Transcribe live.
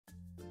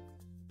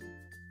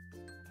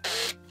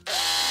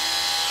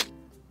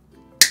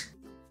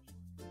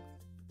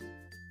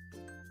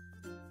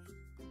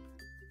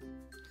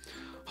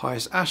Hi,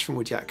 it's Ash from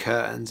Woodyack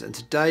Curtains, and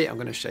today I'm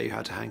going to show you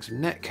how to hang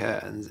some net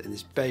curtains in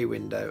this bay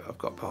window I've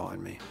got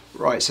behind me.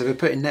 Right, so for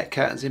putting net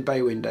curtains in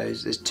bay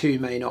windows, there's two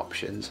main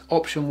options.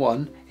 Option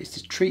one is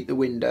to treat the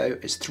window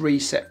as three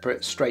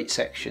separate straight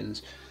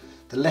sections.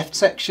 The left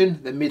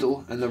section, the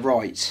middle and the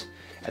right.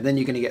 And then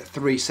you're going to get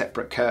three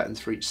separate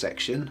curtains for each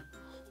section.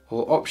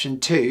 Or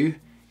option two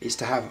is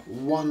to have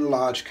one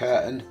large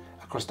curtain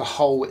across the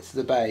whole width of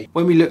the bay.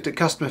 When we looked at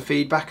customer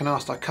feedback and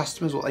asked our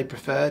customers what they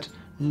preferred,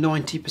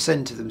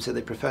 90% of them said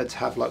they preferred to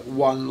have like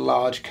one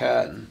large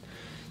curtain.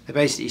 They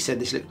basically said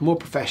this looked more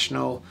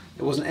professional,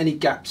 there wasn't any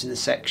gaps in the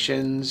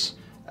sections,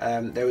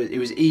 it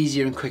was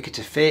easier and quicker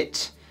to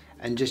fit,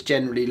 and just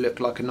generally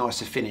looked like a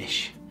nicer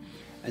finish.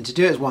 And to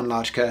do it as one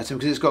large curtain,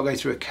 because it's got to go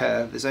through a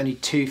curve, there's only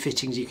two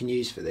fittings you can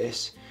use for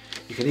this.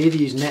 You can either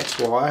use net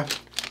wire,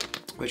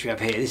 which we have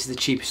here, this is the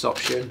cheapest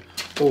option,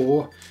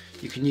 or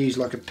you can use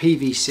like a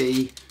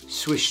PVC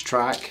Swiss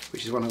track,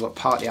 which is one I've got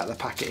partly out of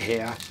the packet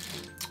here.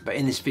 But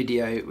in this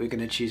video, we're going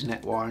to choose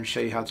net wire and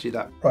show you how to do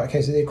that. Right,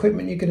 okay, so the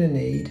equipment you're going to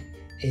need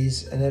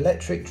is an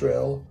electric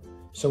drill,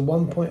 some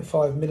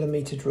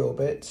 1.5mm drill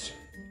bits,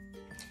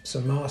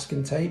 some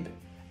masking tape,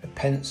 a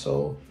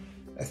pencil,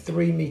 a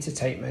 3-meter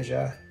tape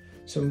measure,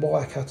 some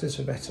wire cutters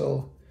for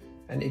metal,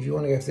 and if you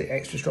want to go for the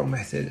extra strong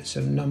method,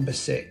 some number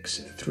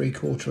 6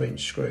 3/4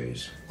 inch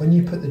screws. When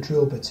you put the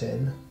drill bit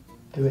in,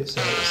 do it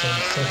so it's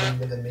on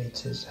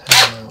 7mm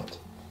hanging out.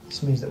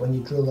 This means that when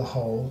you drill the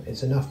hole,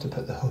 it's enough to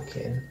put the hook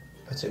in,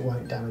 but it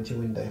won't damage your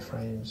window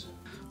frames.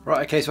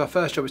 Right, okay, so our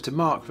first job is to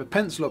mark with a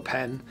pencil or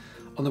pen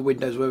on the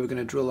windows where we're going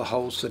to drill the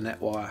holes for net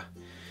wire.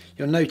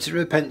 You'll notice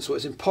with a pencil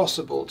it's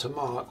impossible to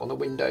mark on the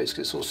windows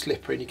because it's all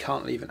slippery and you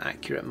can't leave an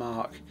accurate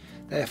mark.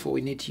 Therefore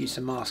we need to use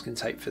some masking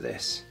tape for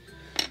this.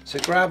 So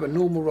grab a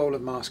normal roll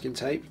of masking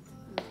tape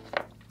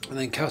and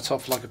then cut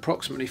off like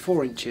approximately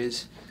 4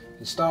 inches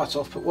and start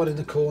off, put one in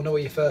the corner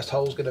where your first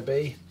hole's going to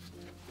be,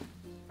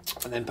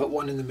 and then put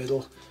one in the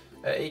middle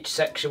at each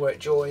section where it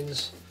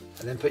joins,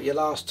 and then put your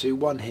last two,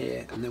 one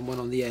here and then one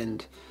on the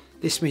end.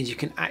 This means you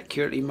can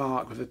accurately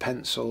mark with a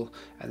pencil,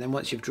 and then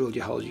once you've drilled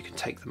your holes you can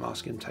take the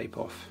masking tape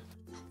off.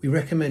 We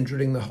recommend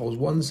drilling the holes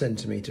 1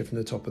 centimetre from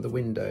the top of the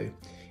window.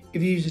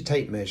 If you use a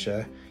tape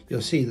measure,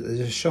 you'll see that there's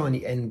a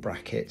shiny end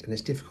bracket and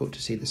it's difficult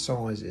to see the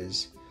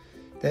sizes.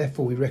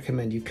 Therefore we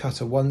recommend you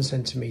cut a 1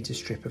 centimetre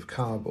strip of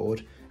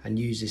cardboard and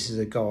use this as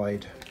a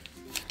guide.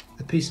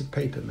 The piece of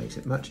paper makes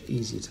it much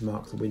easier to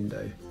mark the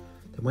window.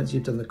 Then once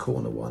you've done the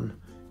corner one,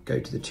 go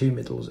to the 2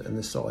 middles and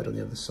the side on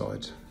the other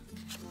side.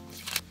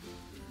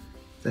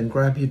 Then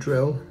grab your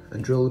drill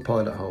and drill the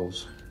pilot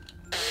holes.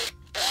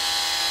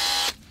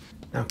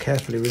 Now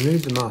carefully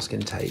remove the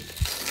masking tape.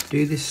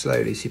 Do this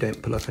slowly so you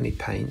don't pull up any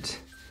paint,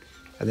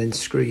 and then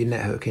screw your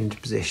net hook into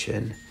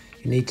position.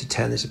 You need to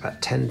turn this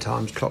about 10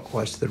 times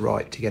clockwise to the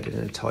right to get it in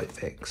a tight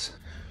fix.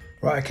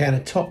 Right, okay, and a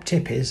top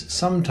tip is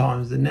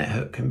sometimes the net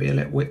hook can be a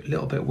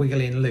little bit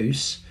wiggly and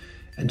loose.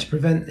 And to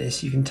prevent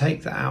this, you can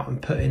take that out and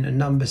put in a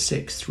number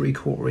 6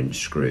 3/4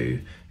 inch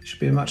screw, which will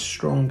be a much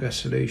stronger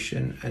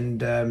solution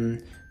and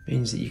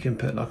means that you can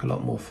put like a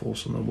lot more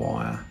force on the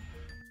wire.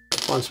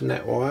 Find some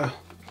net wire.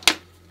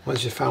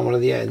 Once you've found one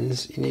of the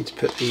ends, you need to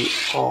put the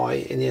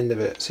eye in the end of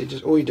it. So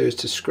all you do is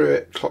to screw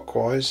it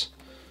clockwise,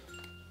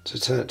 to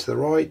turn it to the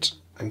right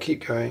and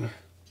keep going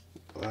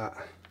like that.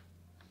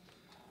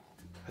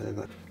 And then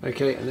that.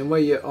 Okay, and then where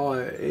your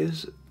eye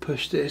is,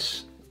 push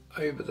this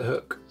over the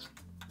hook.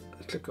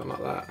 Click on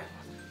like that.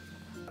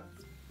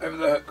 Over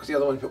the hook, because the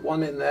other one, put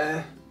one in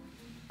there,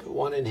 put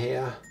one in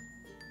here,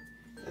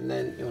 and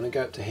then you want to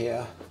go up to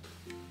here.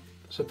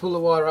 So pull the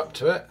wire up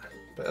to it,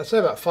 but I'd say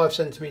about 5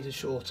 centimetres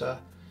shorter,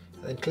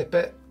 and then clip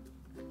it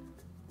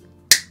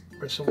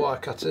with some wire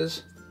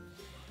cutters.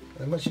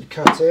 And then once you've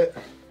cut it,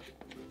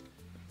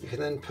 you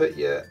can then put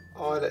your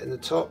eyelet in the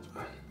top,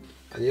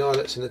 and the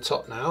eyelet's in the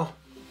top now.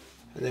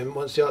 And then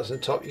once the eyelet's in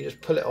the top, you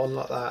just pull it on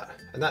like that,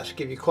 and that should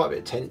give you quite a bit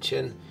of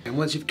tension. And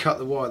once you've cut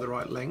the wire the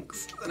right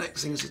length, the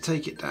next thing is to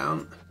take it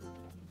down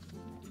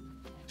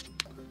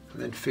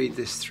and then feed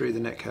this through the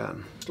net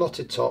curtain.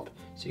 Slotted top,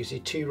 so you can see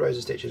 2 rows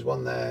of stitches,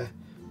 one there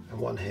and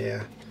one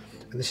here.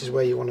 And this is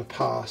where you want to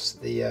pass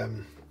the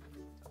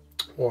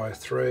wire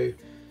through.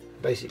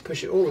 Basically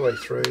push it all the way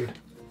through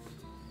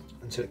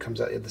until it comes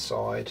out the other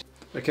side.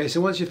 Okay, so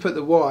once you've put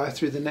the wire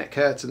through the net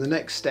curtain, the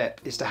next step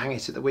is to hang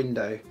it at the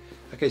window.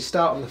 Okay,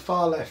 start on the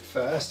far left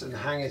first and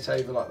hang it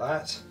over like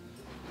that.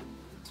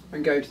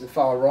 And go to the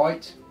far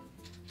right.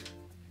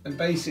 And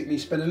basically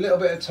spend a little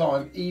bit of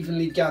time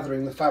evenly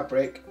gathering the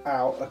fabric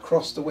out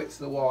across the width of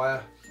the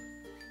wire.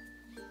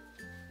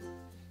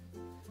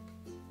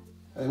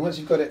 And once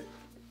you've got it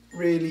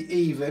really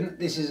even,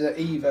 this is an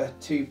EVA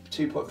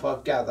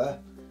 2.5 gather,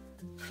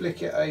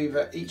 flick it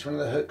over each one of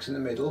the hooks in the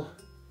middle.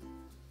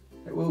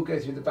 It will go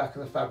through the back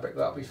of the fabric,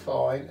 that'll be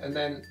fine. And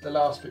then the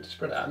last bit to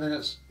spread it out, and then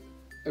it's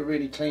a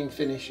really clean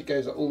finish. It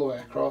goes all the way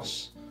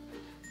across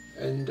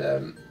and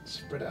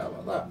spread it out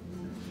like that.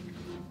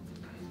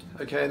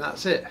 Okay, and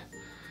that's it.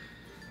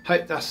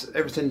 Hope that's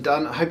everything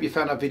done. I hope you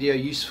found our video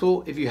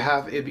useful. If you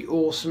have, it'd be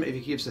awesome if you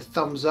give us a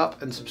thumbs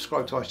up and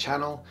subscribe to our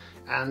channel.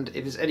 And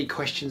if there's any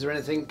questions or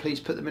anything, please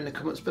put them in the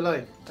comments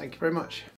below. Thank you very much.